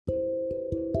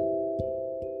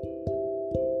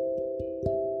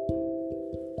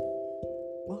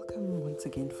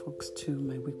once again, folks, to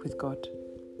My Week with God.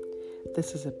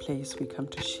 This is a place we come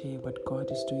to share what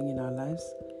God is doing in our lives,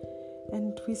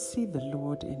 and we see the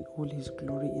Lord in all His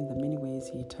glory in the many ways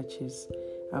He touches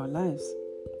our lives.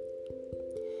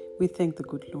 We thank the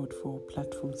good Lord for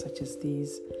platforms such as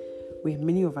these, where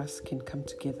many of us can come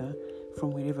together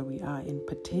from wherever we are and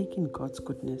partake in God's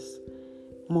goodness,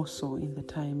 more so in the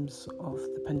times of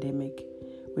the pandemic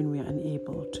when we are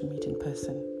unable to meet in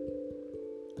person.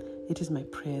 It is my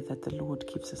prayer that the Lord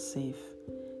keeps us safe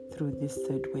through this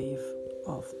third wave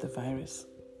of the virus.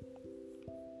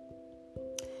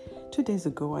 2 days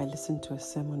ago, I listened to a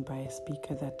sermon by a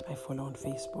speaker that I follow on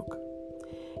Facebook.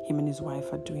 Him and his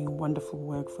wife are doing wonderful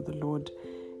work for the Lord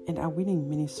and are winning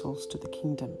many souls to the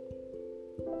kingdom.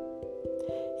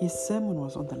 His sermon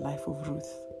was on the life of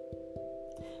Ruth.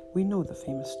 We know the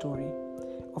famous story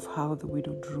of how the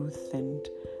widowed Ruth and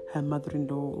her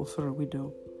mother-in-law, also a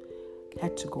widow,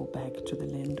 had to go back to the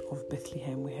land of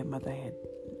Bethlehem where her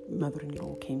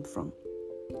mother-in-law came from.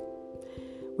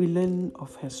 We learn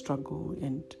of her struggle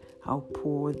and how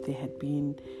poor they had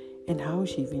been and how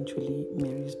she eventually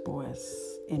marries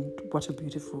Boaz, and what a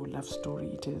beautiful love story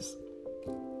it is.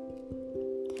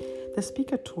 The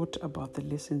speaker taught about the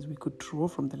lessons we could draw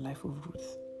from the life of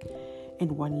Ruth,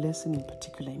 and one lesson in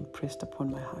particular impressed upon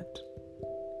my heart.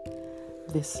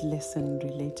 This lesson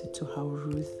related to how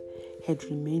Ruth had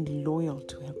remained loyal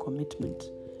to her commitment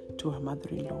to her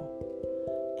mother-in-law,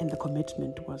 and the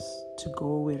commitment was to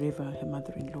go wherever her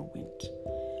mother-in-law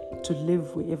went, to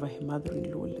live wherever her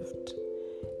mother-in-law lived,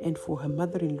 and for her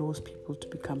mother-in-law's people to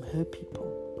become her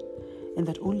people, and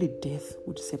that only death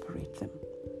would separate them.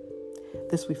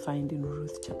 This we find in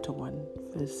Ruth chapter 1,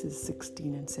 verses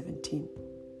 16 and 17.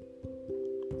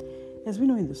 As we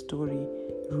know in the story,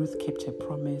 Ruth kept her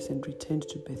promise and returned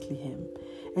to Bethlehem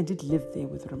and did live there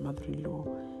with her mother-in-law,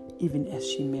 even as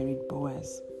she married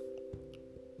Boaz.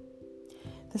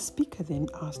 The speaker then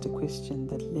asked a question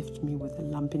that left me with a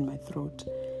lump in my throat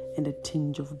and a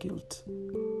tinge of guilt.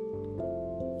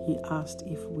 He asked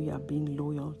if we are being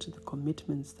loyal to the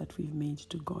commitments that we've made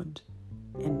to God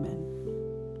and man.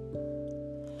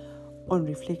 On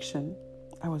reflection,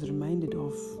 I was reminded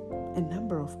of a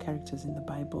number of characters in the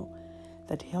Bible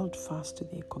that held fast to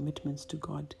their commitments to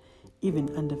God,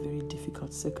 even under very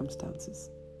difficult circumstances.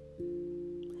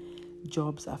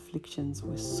 Job's afflictions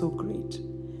were so great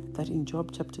that in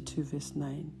Job chapter 2, verse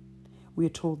 9, we are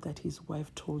told that his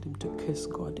wife told him to curse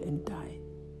God and die.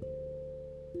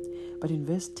 But in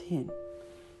verse 10,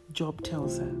 Job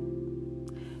tells her,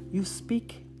 "You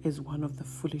speak as one of the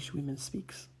foolish women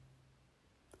speaks.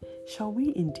 Shall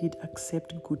we indeed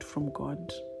accept good from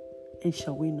God, and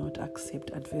shall we not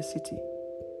accept adversity?"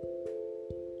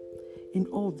 In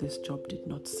all this, Job did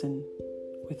not sin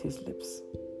with his lips,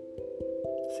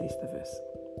 says the verse.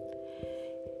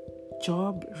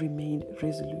 Job remained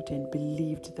resolute and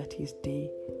believed that his day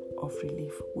of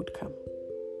relief would come.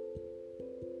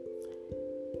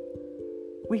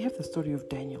 We have the story of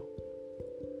Daniel.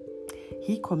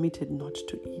 He committed not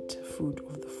to eat food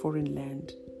of the foreign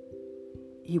land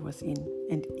he was in,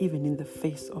 and even in the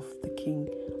face of the king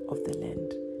of the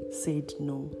land, said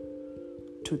no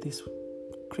to this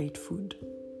great food.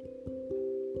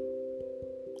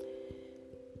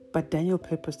 But Daniel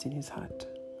purposed in his heart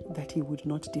that he would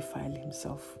not defile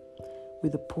himself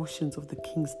with the portions of the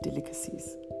king's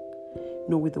delicacies,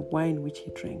 nor with the wine which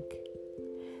he drank.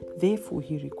 Therefore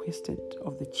he requested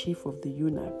of the chief of the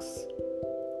eunuchs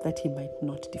that he might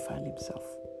not defile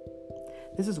himself.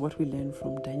 This is what we learn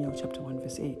from Daniel chapter 1,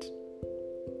 verse 8.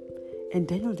 And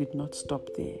Daniel did not stop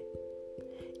there.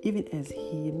 Even as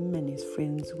him and his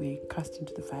friends were cast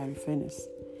into the fiery furnace,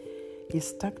 he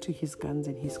stuck to his guns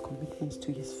and his commitments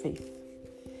to his faith.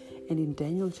 And in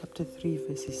Daniel chapter 3,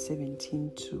 verses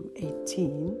 17 to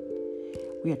 18,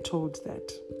 we are told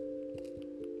that,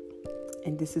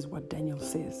 and this is what Daniel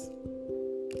says: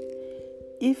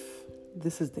 "If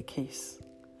this is the case,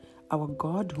 our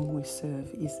God whom we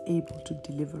serve is able to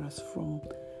deliver us from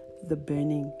the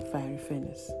burning fiery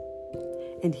furnace,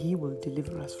 and he will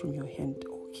deliver us from your hand,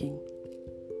 O King.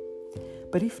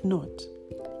 But if not,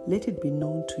 let it be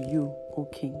known to you, O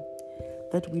King,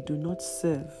 that we do not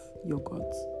serve your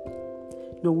gods,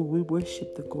 nor will we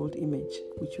worship the gold image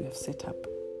which you have set up."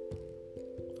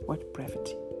 What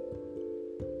brevity.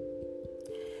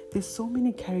 There's so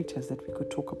many characters that we could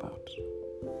talk about.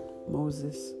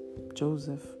 Moses,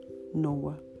 Joseph,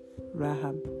 Noah,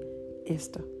 Rahab,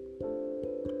 Esther,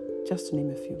 just to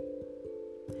name a few.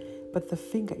 But the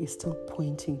finger is still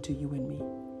pointing to you and me,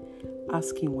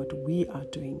 asking what we are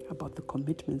doing about the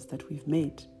commitments that we've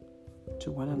made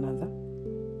to one another,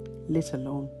 let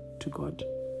alone to God.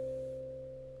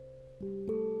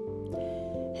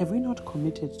 Have we not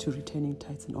committed to returning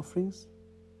tithes and offerings?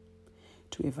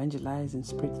 To evangelize and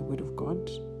spread the word of God?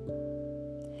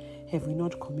 Have we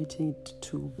not committed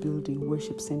to building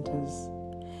worship centers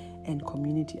and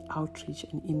community outreach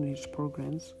and inreach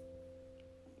programs?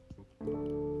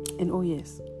 And oh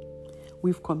yes,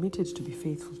 we've committed to be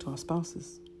faithful to our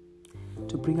spouses,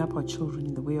 to bring up our children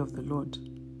in the way of the Lord,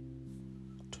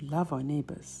 to love our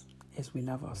neighbors as we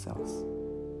love ourselves.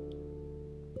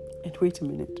 And wait a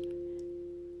minute,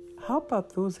 how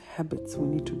about those habits we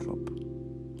need to drop,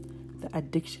 the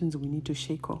addictions we need to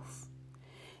shake off,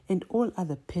 and all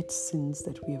other pet sins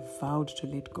that we have vowed to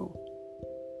let go?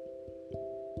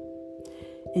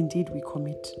 Indeed, we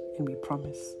commit and we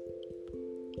promise,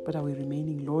 but are we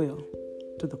remaining loyal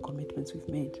to the commitments we've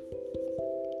made?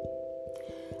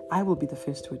 I will be the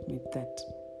first to admit that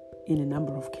in a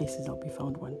number of cases I'll be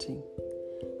found wanting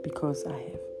because I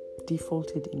have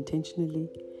defaulted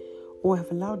intentionally or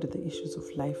have allowed the issues of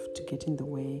life to get in the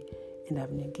way and I've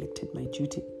neglected my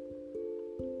duty.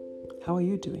 How are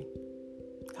you doing?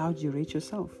 How do you rate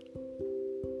yourself?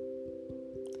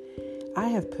 I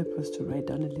have purpose to write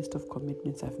down a list of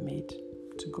commitments I've made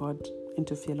to God and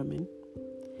to fellow men,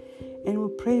 and will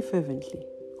pray fervently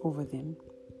over them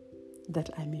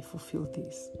that I may fulfill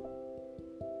these,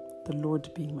 the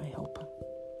Lord being my helper.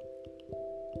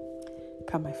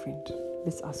 Come, my friend,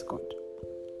 let's ask God.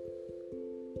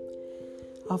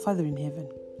 Our Father in heaven,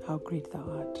 how great thou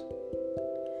art.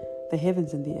 The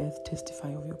heavens and the earth testify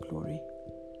of your glory.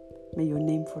 May your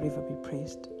name forever be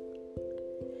praised.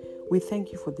 We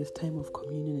thank you for this time of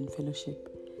communion and fellowship,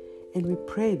 and we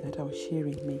pray that our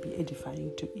sharing may be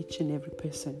edifying to each and every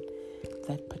person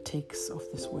that partakes of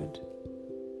this word.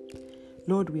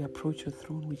 Lord, we approach your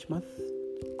throne with much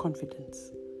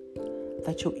confidence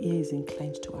that your ear is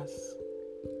inclined to us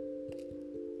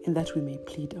and that we may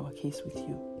plead our case with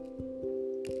you.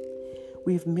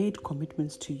 We have made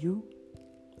commitments to you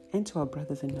and to our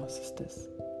brothers and our sisters,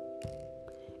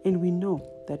 and we know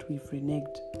that we've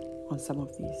reneged on some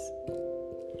of these.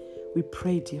 We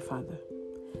pray, dear Father,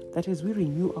 that as we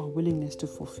renew our willingness to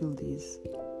fulfill these,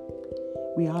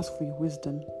 we ask for your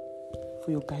wisdom,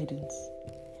 for your guidance,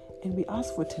 and we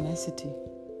ask for tenacity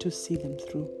to see them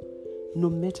through, no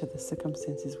matter the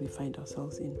circumstances we find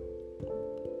ourselves in.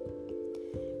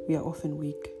 We are often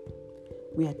weak.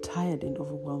 We are tired and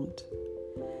overwhelmed.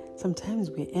 Sometimes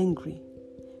we're angry.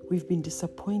 We've been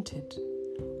disappointed.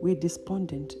 We're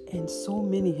despondent, and so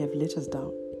many have let us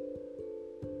down.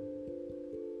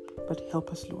 But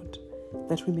help us, Lord,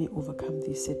 that we may overcome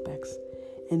these setbacks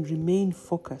and remain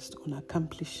focused on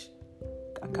accomplishing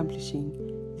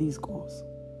these goals.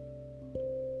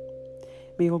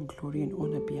 May all glory and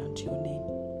honor be unto your name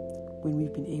when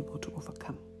we've been able to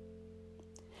overcome.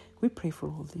 We pray for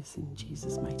all this in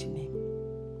Jesus' mighty name.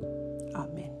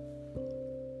 Amen.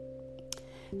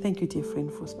 Thank you, dear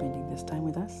friend, for spending this time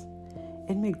with us,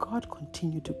 and may God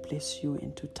continue to bless you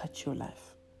and to touch your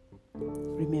life.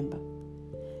 Remember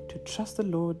to trust the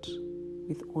Lord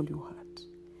with all your heart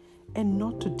and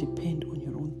not to depend on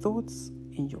your own thoughts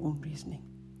and your own reasoning.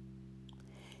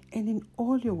 And in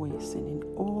all your ways and in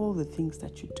all the things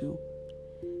that you do,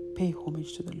 pay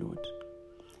homage to the Lord,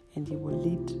 and he will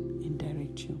lead and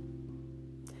direct you.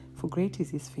 For great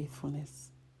is his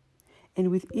faithfulness, and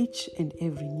with each and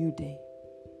every new day,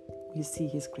 we see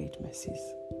his great mercies.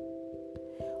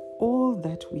 All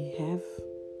that we have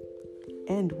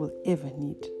and will ever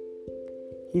need,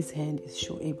 his hand is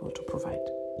sure able to provide.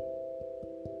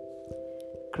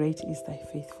 Great is thy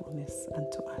faithfulness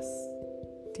unto us,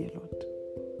 dear Lord.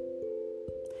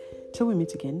 Till we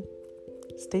meet again,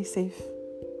 stay safe,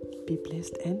 be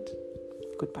blessed, and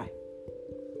goodbye.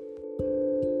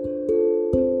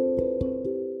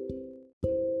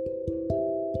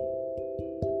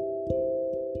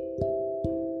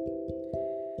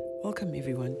 Welcome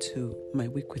everyone to My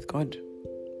Week with God.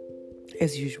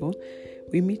 As usual,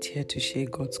 we meet here to share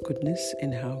God's goodness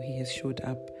and how he has showed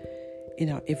up in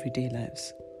our everyday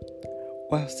lives.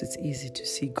 Whilst it's easy to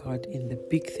see God in the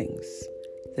big things,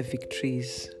 the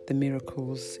victories, the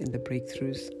miracles, and the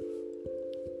breakthroughs,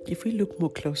 if we look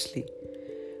more closely,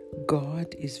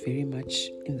 God is very much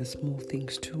in the small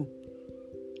things too,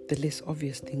 the less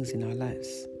obvious things in our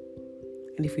lives.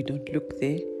 And if we don't look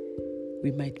there,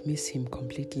 we might miss him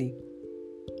completely.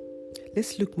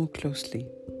 Let's look more closely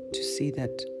to see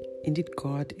that indeed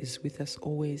God is with us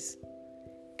always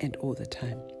and all the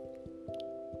time.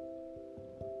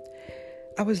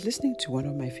 I was listening to one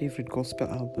of my favorite gospel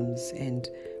albums, and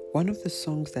one of the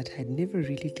songs that I had never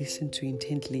really listened to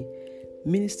intently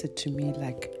ministered to me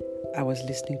like I was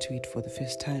listening to it for the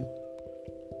first time.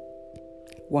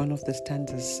 One of the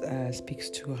stanzas speaks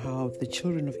to how the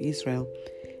children of Israel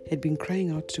had been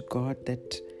crying out to God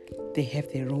that they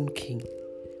have their own king,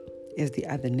 as the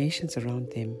other nations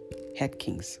around them had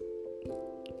kings.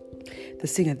 The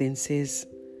singer then says,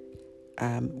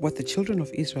 what the children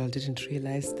of Israel didn't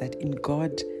realize, that in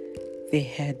God they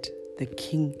had the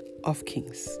King of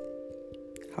Kings.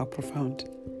 How profound.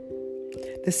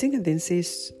 The singer then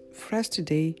says, for us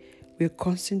today, we're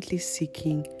constantly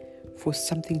seeking for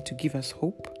something to give us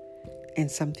hope and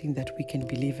something that we can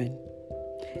believe in.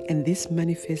 And this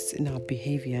manifests in our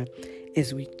behavior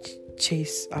as we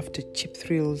chase after cheap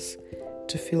thrills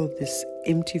to fill this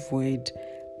empty void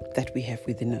that we have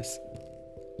within us.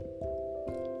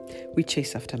 We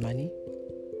chase after money.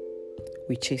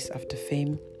 We chase after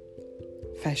fame,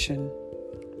 fashion,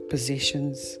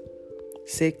 possessions,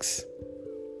 sex,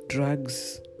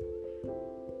 drugs,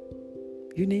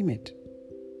 you name it.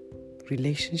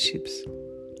 Relationships,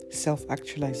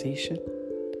 self-actualization.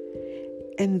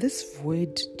 And this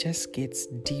void just gets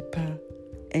deeper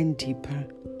and deeper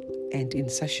and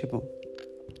insatiable.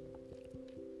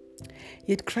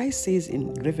 Yet Christ says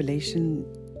in Revelation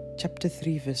chapter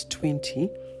 3 verse 20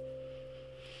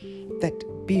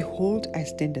 that, behold, I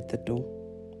stand at the door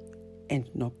and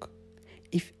knock.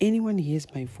 If anyone hears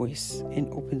my voice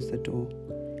and opens the door,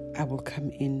 I will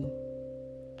come in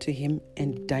to him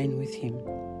and dine with him,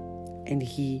 and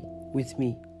he with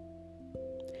me.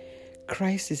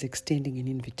 Christ is extending an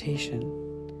invitation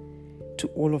to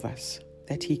all of us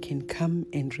that he can come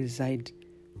and reside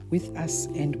with us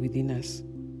and within us.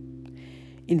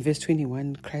 In verse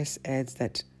 21, Christ adds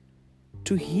that,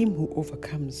 to him who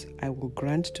overcomes, I will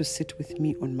grant to sit with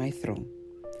me on my throne,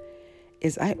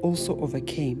 as I also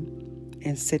overcame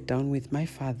and sat down with my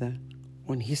Father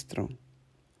on his throne.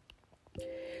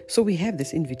 So we have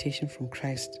this invitation from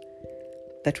Christ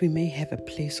that we may have a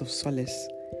place of solace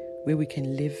where we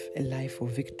can live a life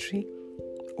of victory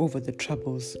over the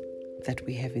troubles that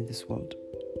we have in this world.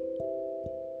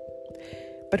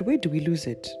 But where do we lose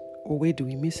it, or where do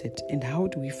we miss it, and how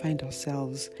do we find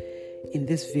ourselves in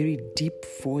this very deep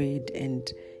void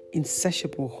and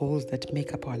insatiable holes that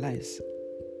make up our lives?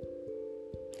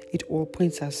 It all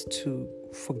points us to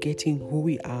forgetting who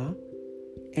we are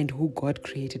and who God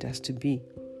created us to be.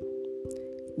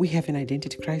 We have an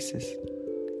identity crisis,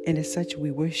 and as such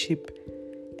we worship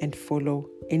and follow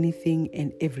anything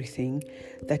and everything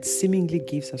that seemingly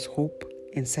gives us hope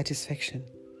and satisfaction.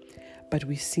 But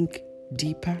we sink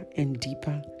deeper and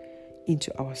deeper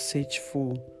into our search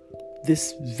for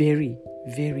this very,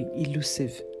 very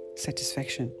elusive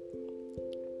satisfaction.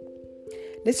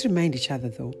 Let's remind each other,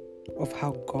 though, of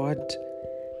how God,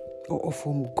 or of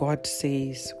whom God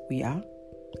says we are,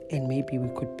 and maybe we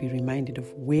could be reminded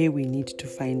of where we need to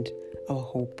find our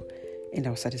hope and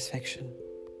our satisfaction.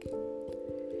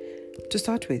 To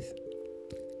start with,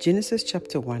 Genesis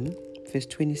chapter 1, verse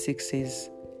 26 says,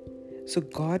 so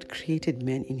God created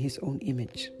man in his own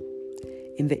image.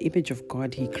 In the image of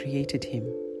God, he created him.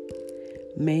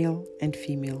 Male and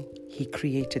female, he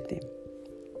created them.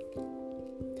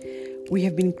 We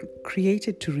have been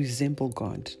created to resemble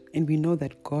God, and we know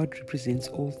that God represents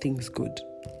all things good.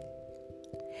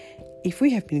 If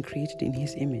we have been created in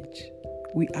his image,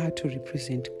 we are to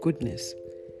represent goodness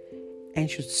and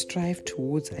should strive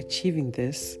towards achieving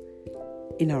this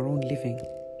in our own living.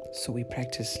 So we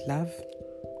practice love,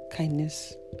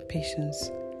 kindness, patience,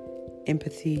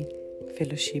 empathy,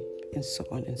 fellowship, and so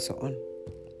on and so on.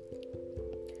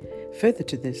 Further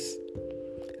to this,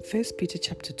 1 Peter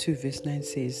chapter 2 verse 9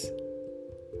 says,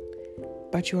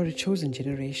 but you are a chosen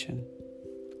generation,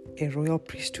 a royal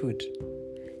priesthood,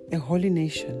 a holy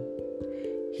nation,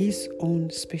 his own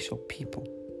special people,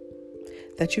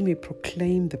 that you may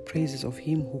proclaim the praises of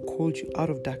him who called you out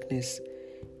of darkness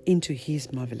into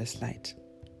his marvelous light.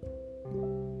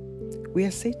 We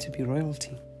are said to be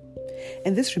royalty.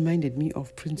 And this reminded me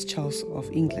of Prince Charles of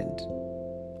England.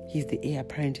 He's the heir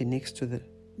apparent and next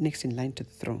in line to the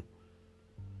throne.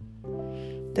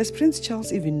 Does Prince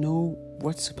Charles even know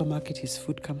what supermarket his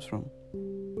food comes from?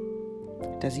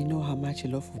 Does he know how much a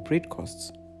loaf of bread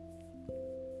costs?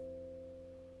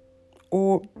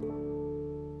 Or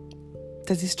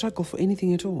does he struggle for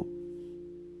anything at all?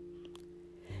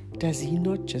 Does he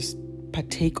not just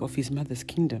partake of his mother's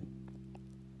kingdom?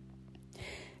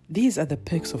 These are the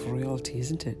perks of royalty,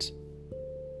 isn't it?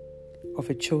 Of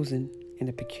a chosen and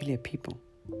a peculiar people.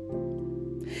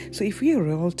 So if we are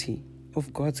royalty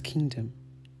of God's kingdom,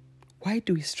 why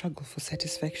do we struggle for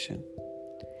satisfaction?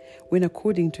 When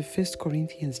according to 1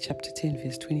 Corinthians chapter 10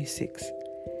 verse 26,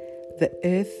 the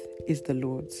earth is the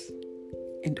Lord's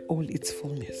and all its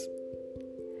fullness.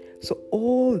 So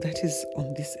all that is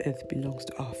on this earth belongs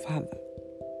to our Father.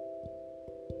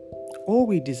 All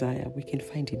we desire we can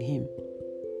find in him.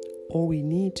 All we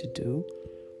need to do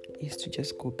is to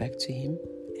just go back to Him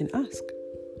and ask.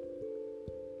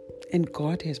 And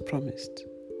God has promised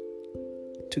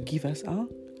to give us our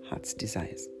heart's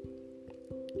desires.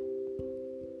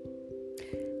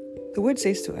 The word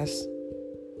says to us,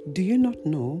 "Do you not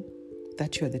know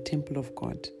that you are the temple of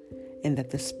God and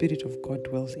that the Spirit of God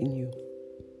dwells in you?"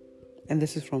 And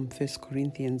this is from 1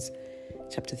 Corinthians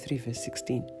chapter 3, verse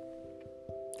 16.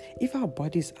 If our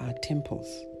bodies are temples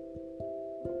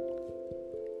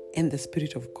and the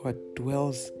Spirit of God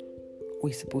dwells, or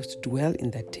is supposed to dwell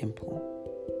in that temple,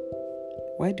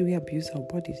 why do we abuse our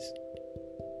bodies?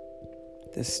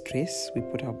 The stress we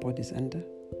put our bodies under,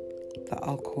 the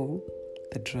alcohol,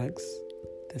 the drugs,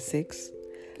 the sex,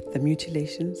 the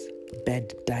mutilations,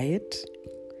 bad diet,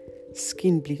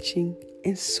 skin bleaching,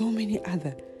 and so many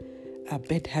other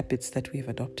bad habits that we have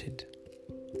adopted.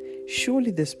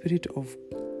 Surely the Spirit of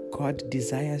God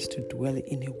desires to dwell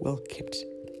in a well-kept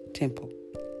temple.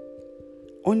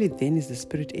 Only then is the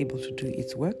Spirit able to do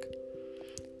its work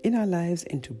in our lives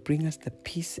and to bring us the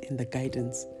peace and the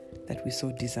guidance that we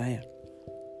so desire.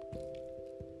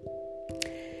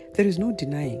 There is no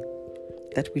denying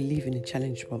that we live in a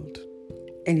challenged world,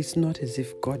 and it's not as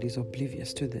if God is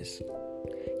oblivious to this.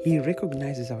 He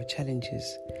recognizes our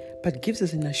challenges, but gives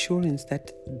us an assurance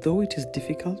that though it is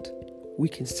difficult, we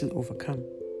can still overcome.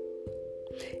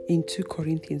 In 2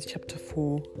 Corinthians chapter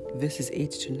 4, verses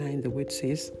 8 to 9, the word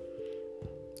says,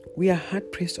 "We are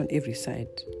hard pressed on every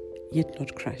side, yet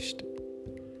not crushed.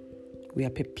 We are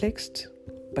perplexed,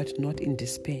 but not in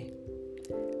despair.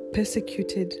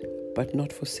 Persecuted, but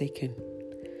not forsaken.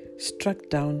 Struck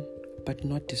down, but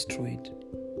not destroyed."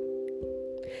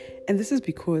 And this is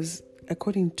because,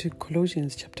 according to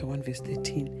Colossians chapter 1, verse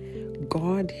 13,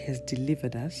 God has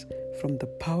delivered us from the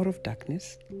power of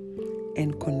darkness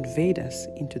and conveyed us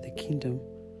into the kingdom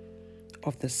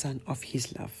of the Son of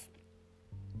His love.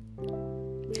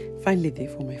 Finally,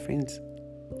 therefore, my friends,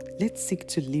 let's seek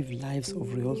to live lives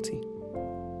of royalty,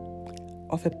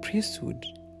 of a priesthood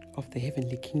of the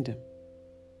heavenly kingdom.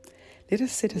 Let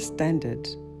us set a standard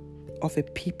of a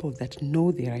people that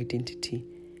know their identity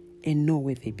and know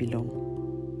where they belong.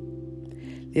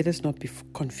 Let us not be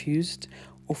confused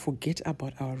or forget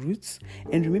about our roots,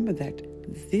 and remember that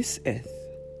this earth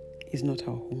is not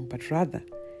our home, but rather,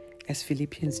 as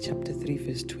Philippians chapter 3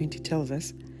 verse 20 tells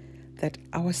us, that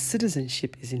our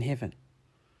citizenship is in heaven,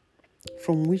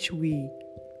 from which we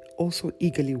also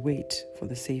eagerly wait for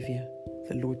the Savior,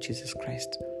 the Lord Jesus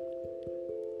Christ.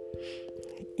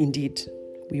 Indeed,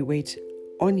 we wait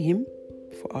on Him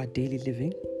for our daily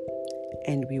living,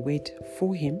 and we wait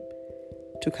for Him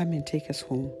to come and take us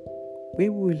home,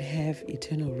 where we will have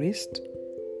eternal rest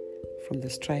from the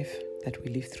strife that we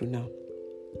live through now.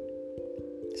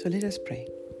 So let us pray.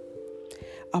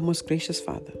 Our most gracious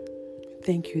Father,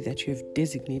 thank you that you have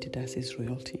designated us as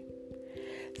royalty.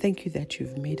 Thank you that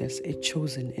you've made us a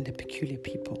chosen and a peculiar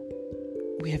people.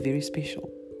 We are very special.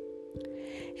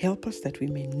 Help us that we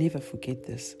may never forget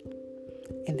this,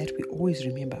 and that we always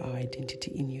remember our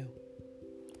identity in you.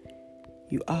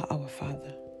 You are our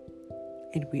Father,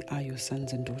 and we are your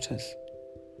sons and daughters.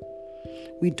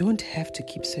 We don't have to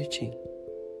keep searching,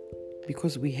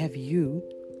 because we have you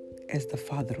as the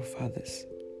Father of fathers.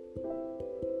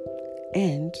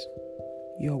 And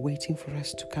you are waiting for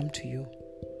us to come to you,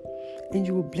 and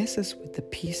you will bless us with the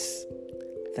peace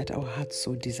that our hearts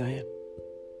so desire.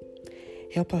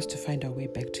 Help us to find our way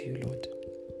back to you, Lord.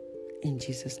 In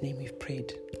Jesus' name we've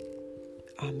prayed.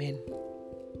 Amen.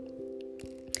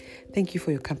 Thank you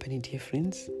for your company, dear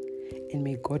friends, and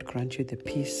may God grant you the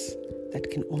peace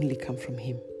that can only come from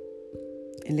Him.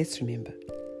 And let's remember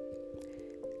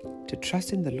to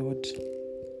trust in the Lord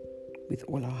with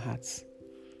all our hearts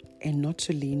and not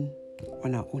to lean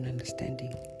on our own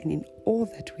understanding. And in all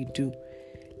that we do,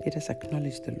 let us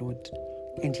acknowledge the Lord,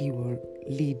 and He will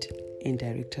lead and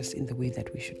direct us in the way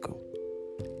that we should go.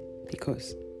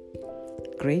 Because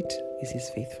great is His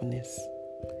faithfulness,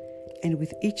 and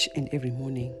with each and every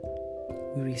morning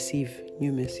we receive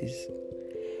new mercies.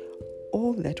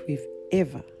 All that we've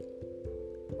ever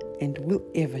and will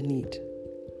ever need,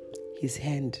 His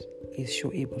hand is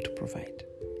sure able to provide.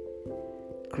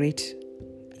 Great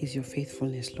is your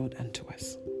faithfulness, Lord, unto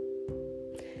us.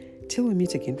 Till we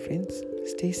meet again, friends,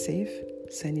 stay safe,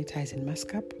 sanitize and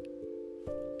mask up.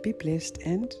 Be blessed,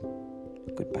 and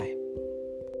goodbye.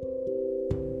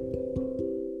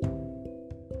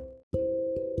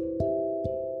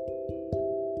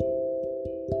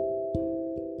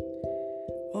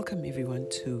 Welcome everyone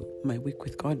to My Week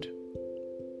with God.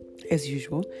 As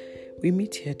usual, we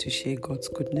meet here to share God's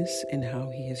goodness and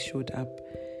how He has showed up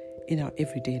in our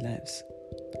everyday lives.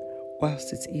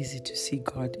 whilst it's easy to see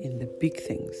God in the big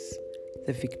things,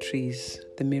 the victories,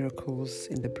 the miracles,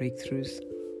 and the breakthroughs,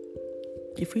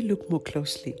 if we look more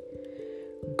closely,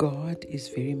 God is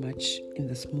very much in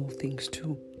the small things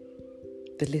too,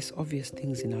 the less obvious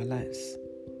things in our lives.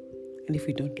 And if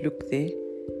we don't look there,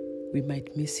 we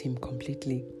might miss Him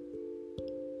completely.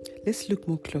 Let's look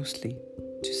more closely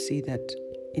to see that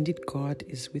indeed God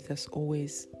is with us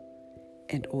always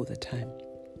and all the time.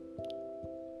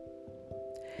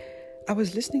 I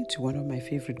was listening to one of my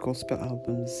favorite gospel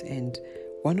albums, and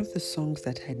one of the songs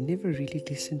that I had never really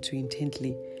listened to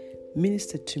intently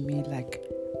ministered to me like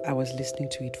I was listening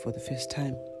to it for the first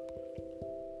time.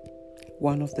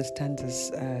 One of the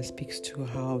stanzas speaks to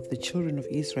how the children of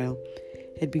Israel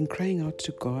had been crying out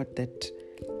to God that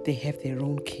they have their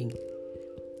own king,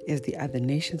 as the other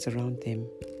nations around them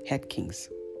had kings.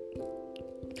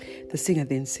 The singer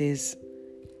then says,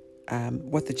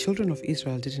 what the children of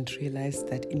Israel didn't realize,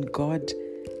 that in God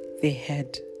they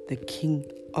had the King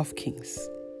of Kings.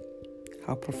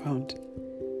 How profound.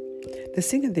 The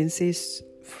singer then says,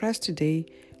 for us today,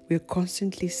 we're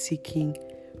constantly seeking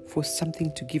for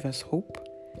something to give us hope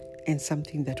and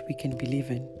something that we can believe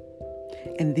in.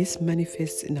 And this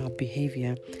manifests in our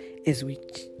behavior as we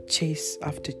chase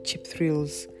after cheap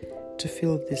thrills to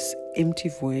fill this empty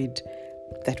void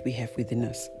that we have within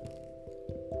us.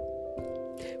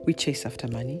 We chase after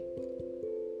money.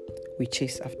 We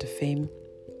chase after fame,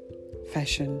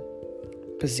 fashion,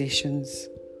 possessions,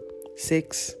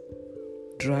 sex,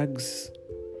 drugs,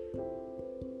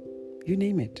 you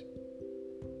name it.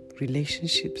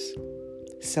 Relationships,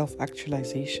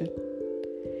 self-actualization.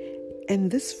 And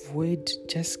this void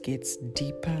just gets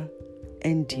deeper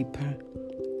and deeper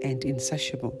and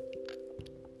insatiable.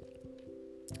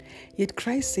 Yet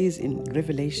Christ says in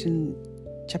Revelation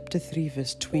chapter 3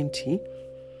 verse 20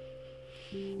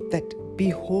 that,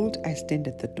 behold, I stand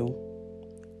at the door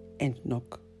and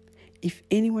knock. If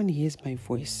anyone hears my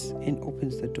voice and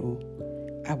opens the door,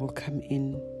 I will come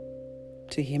in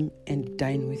to him and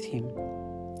dine with him,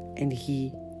 and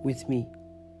he with me.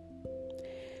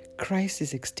 Christ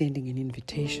is extending an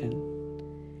invitation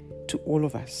to all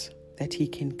of us that He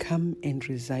can come and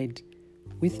reside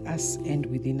with us and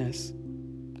within us.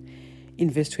 In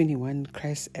verse 21,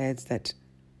 Christ adds that,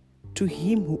 to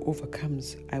him who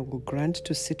overcomes, I will grant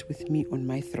to sit with me on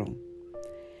my throne,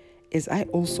 as I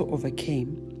also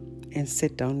overcame and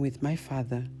sat down with my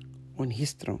Father on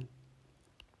His throne.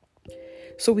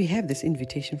 So we have this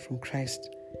invitation from Christ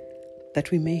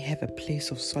that we may have a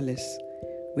place of solace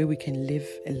where we can live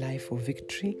a life of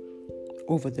victory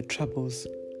over the troubles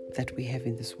that we have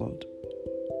in this world.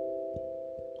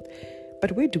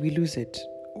 But where do we lose it,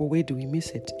 or where do we miss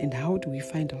it, and how do we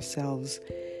find ourselves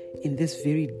in this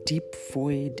very deep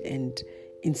void and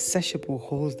insatiable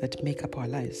holes that make up our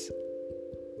lives?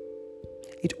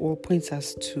 It all points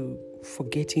us to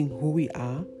forgetting who we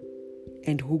are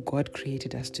and who God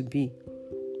created us to be.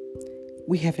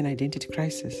 We have an identity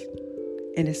crisis,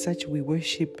 and as such we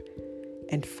worship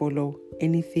and follow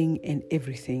anything and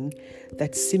everything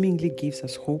that seemingly gives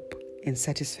us hope and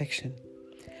satisfaction.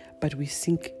 But we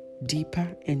sink deeper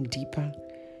and deeper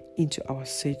into our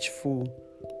search for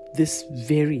this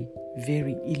very,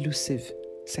 very elusive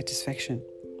satisfaction.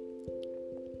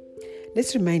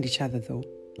 Let's remind each other, though,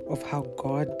 of how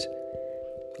God,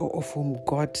 or of whom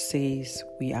God says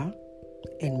we are,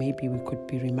 and maybe we could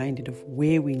be reminded of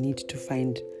where we need to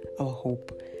find our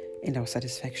hope and our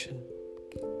satisfaction.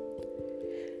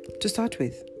 To start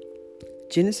with,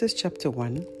 Genesis chapter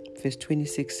 1, verse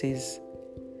 26 says,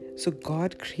 so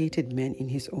God created man in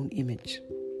His own image.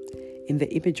 In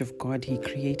the image of God, He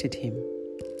created him.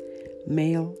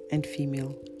 Male and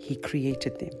female, He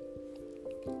created them.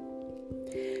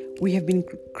 We have been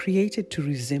created to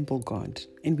resemble God,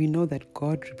 and we know that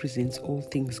God represents all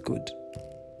things good.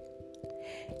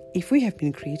 If we have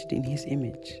been created in His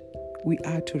image, we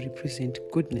are to represent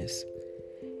goodness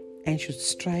and should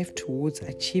strive towards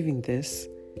achieving this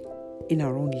in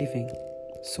our own living.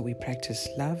 So we practice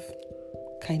love,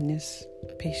 kindness,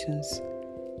 patience,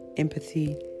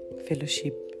 empathy,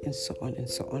 fellowship, and so on and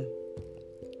so on.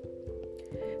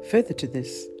 Further to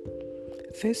this,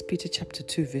 1 Peter chapter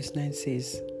 2 verse 9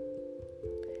 says,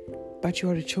 but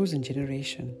you are a chosen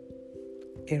generation,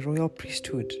 a royal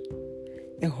priesthood,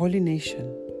 a holy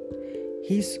nation,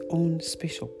 His own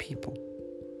special people,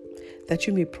 that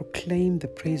you may proclaim the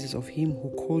praises of Him who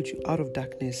called you out of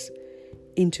darkness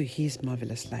into His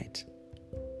marvelous light.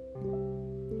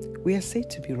 We are said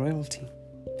to be royalty.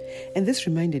 And this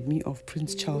reminded me of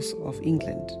Prince Charles of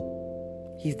England.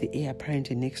 He's the heir apparent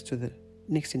and next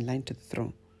in line to the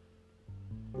throne.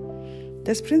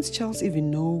 Does Prince Charles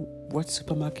even know what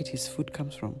supermarket his food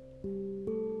comes from?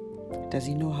 Does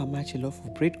he know how much a loaf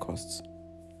of bread costs?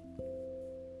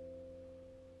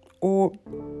 Or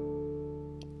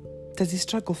does he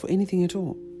struggle for anything at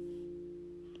all?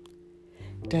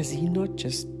 Does he not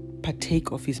just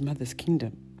partake of his mother's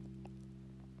kingdom?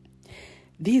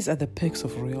 These are the perks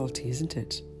of royalty, isn't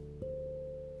it?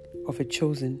 Of a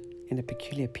chosen and a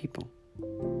peculiar people.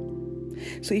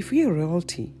 So if we are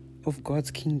royalty of God's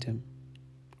kingdom,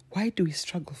 why do we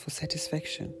struggle for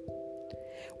satisfaction?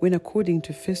 When according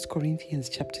to 1 Corinthians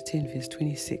chapter 10, verse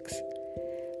 26,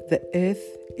 the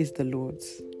earth is the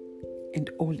Lord's and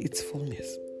all its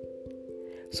fullness.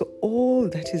 So all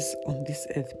that is on this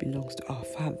earth belongs to our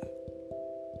Father.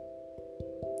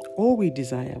 All we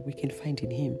desire, we can find in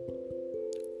Him.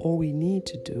 All we need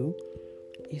to do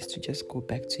is to just go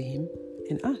back to Him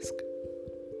and ask.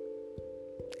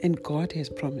 And God has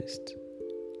promised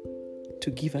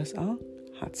to give us our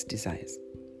heart's desires.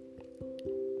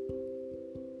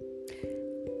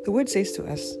 The word says to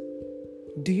us,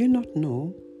 do you not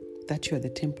know that you are the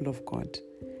temple of God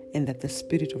and that the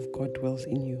Spirit of God dwells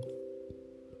in you?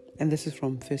 And this is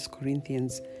from 1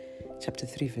 Corinthians chapter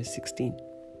 3, verse 16.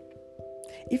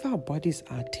 If our bodies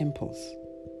are temples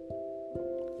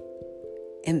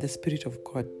and the Spirit of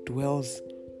God dwells,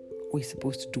 or is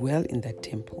supposed to dwell in that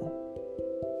temple,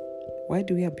 why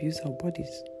do we abuse our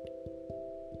bodies?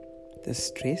 The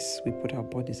stress we put our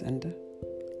bodies under,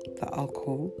 the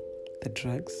alcohol, the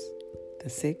drugs, the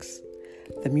sex,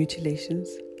 the mutilations,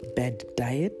 bad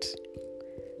diet,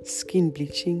 skin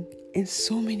bleaching, and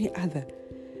so many other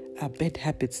bad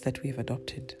habits that we have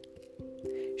adopted.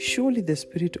 Surely the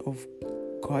Spirit of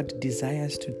God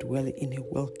desires to dwell in a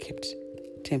well-kept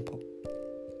temple.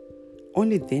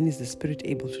 Only then is the Spirit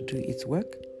able to do its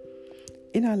work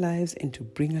in our lives and to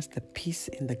bring us the peace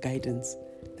and the guidance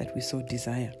that we so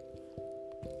desire.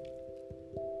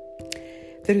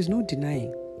 There is no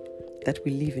denying that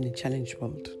we live in a challenged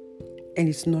world, and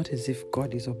it's not as if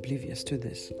God is oblivious to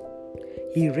this.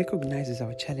 He recognizes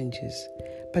our challenges,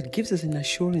 but gives us an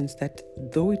assurance that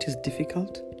though it is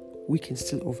difficult, we can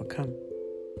still overcome.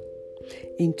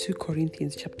 In 2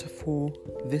 Corinthians chapter 4,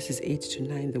 verses 8 to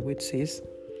 9, the word says,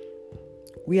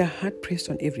 we are hard pressed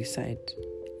on every side,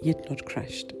 yet not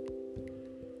crushed.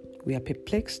 We are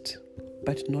perplexed,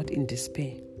 but not in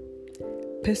despair.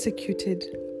 Persecuted,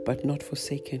 but not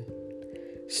forsaken.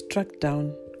 Struck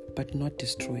down, but not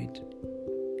destroyed.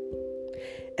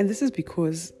 And this is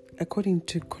because, according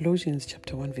to Colossians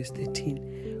chapter 1, verse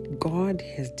 13, God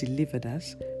has delivered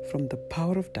us from the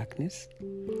power of darkness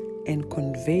and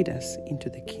conveyed us into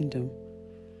the kingdom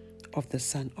of the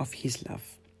Son of His love.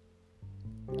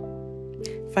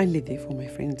 Finally, therefore, my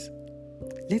friends,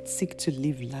 let's seek to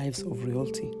live lives of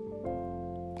royalty,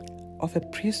 of a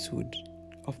priesthood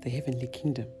of the heavenly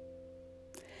kingdom.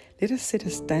 Let us set a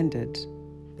standard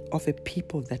of a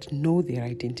people that know their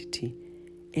identity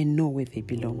and know where they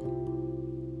belong.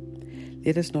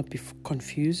 Let us not be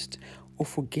confused or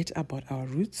forget about our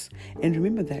roots, and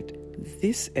remember that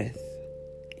this earth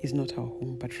is not our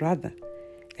home, but rather,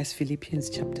 as Philippians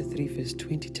chapter 3 verse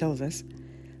 20 tells us,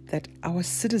 that our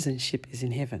citizenship is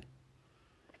in heaven,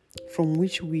 from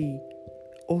which we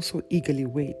also eagerly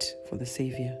wait for the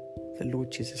Savior, the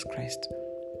Lord Jesus Christ.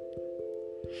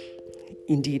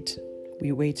 Indeed,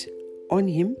 we wait on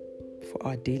Him for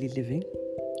our daily living,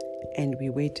 and we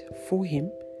wait for Him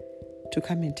to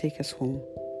come and take us home,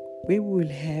 where we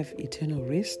will have eternal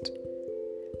rest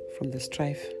from the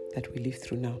strife that we live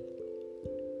through now.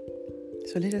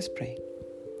 So let us pray.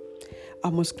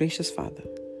 Our most gracious Father,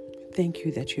 thank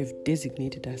you that you have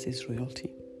designated us as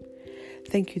royalty.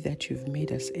 Thank you that you've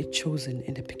made us a chosen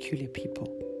and a peculiar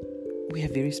people. We are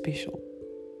very special.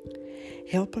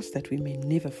 Help us that we may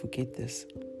never forget this,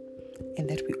 and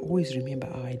that we always remember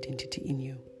our identity in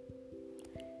you.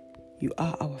 You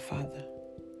are our Father,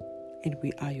 and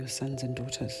we are your sons and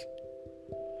daughters.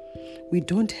 We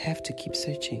don't have to keep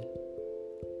searching,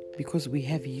 because we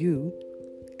have you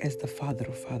as the Father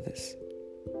of fathers.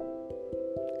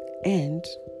 And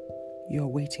you are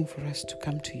waiting for us to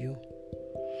come to you,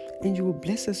 and you will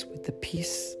bless us with the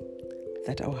peace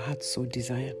that our hearts so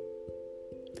desire.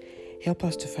 Help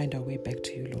us to find our way back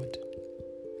to you, Lord.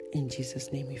 In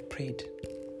Jesus' name we've prayed.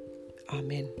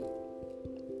 Amen.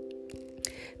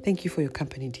 Thank you for your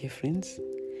company, dear friends,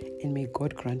 and may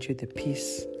God grant you the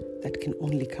peace that can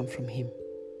only come from Him.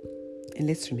 And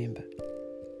let's remember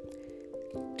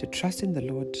to trust in the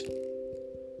Lord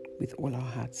with all our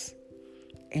hearts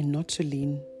and not to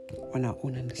lean on our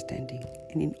own understanding.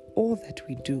 And in all that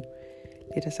we do,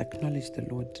 let us acknowledge the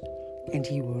Lord, and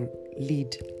He will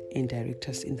lead and direct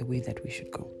us in the way that we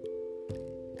should go.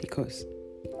 Because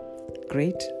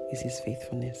great is His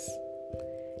faithfulness,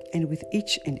 And with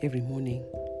each and every morning,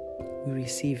 we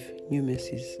receive new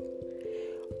mercies.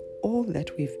 All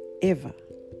that we've ever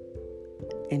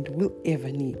and will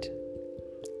ever need,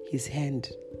 His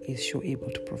hand is sure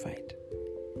able to provide.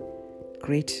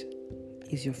 Great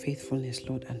is your faithfulness,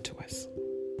 Lord, unto us.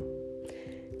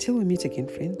 Till we meet again,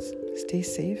 friends, stay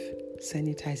safe,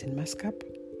 sanitize and mask up.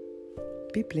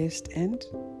 Be blessed, and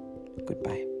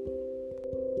goodbye.